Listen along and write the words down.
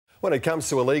When it comes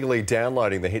to illegally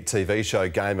downloading the hit TV show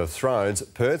Game of Thrones,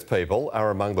 Perth people are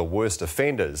among the worst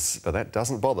offenders. But that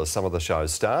doesn't bother some of the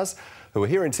show's stars, who are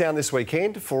here in town this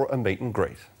weekend for a meet and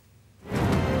greet.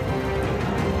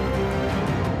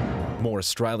 More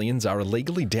Australians are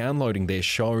illegally downloading their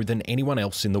show than anyone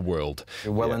else in the world.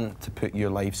 You're willing to put your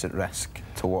lives at risk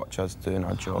to watch us doing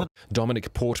our job.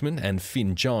 Dominic Portman and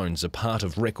Finn Jones are part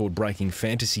of record-breaking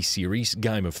fantasy series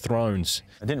Game of Thrones.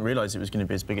 I didn't realise it was going to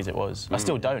be as big as it was. I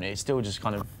still don't. It's still just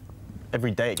kind of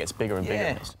every day it gets bigger and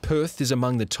bigger. Perth is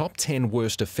among the top 10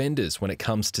 worst offenders when it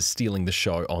comes to stealing the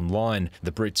show online.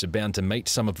 The Brits are bound to meet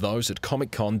some of those at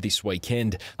Comic-Con this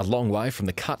weekend, a long way from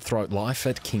the cutthroat life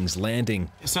at King's Landing.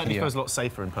 It certainly feels a lot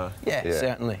safer in Perth. Yeah,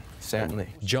 certainly.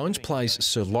 Jones plays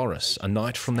Sir Loris, a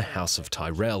knight from the House of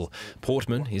Tyrell.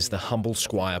 Portman is the humble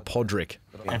Squire Podrick.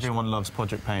 Everyone loves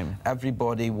Podrick Payne.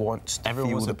 Everybody wants to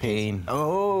feel the pain.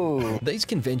 Oh! These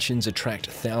conventions attract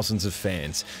thousands of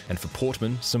fans, and for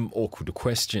Portman, some awkward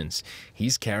questions.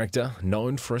 His character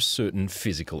known for a certain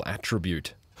physical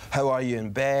attribute. How are you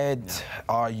in bed?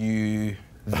 Are you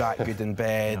that good in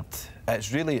bed?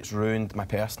 It's ruined my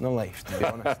personal life, to be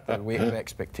honest. The weight of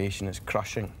expectation is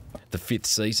crushing. The 5th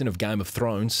season of Game of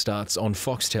Thrones starts on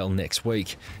Foxtel next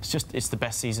week. It's the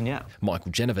best season yet.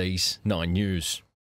 Michael Genovese, 9 News.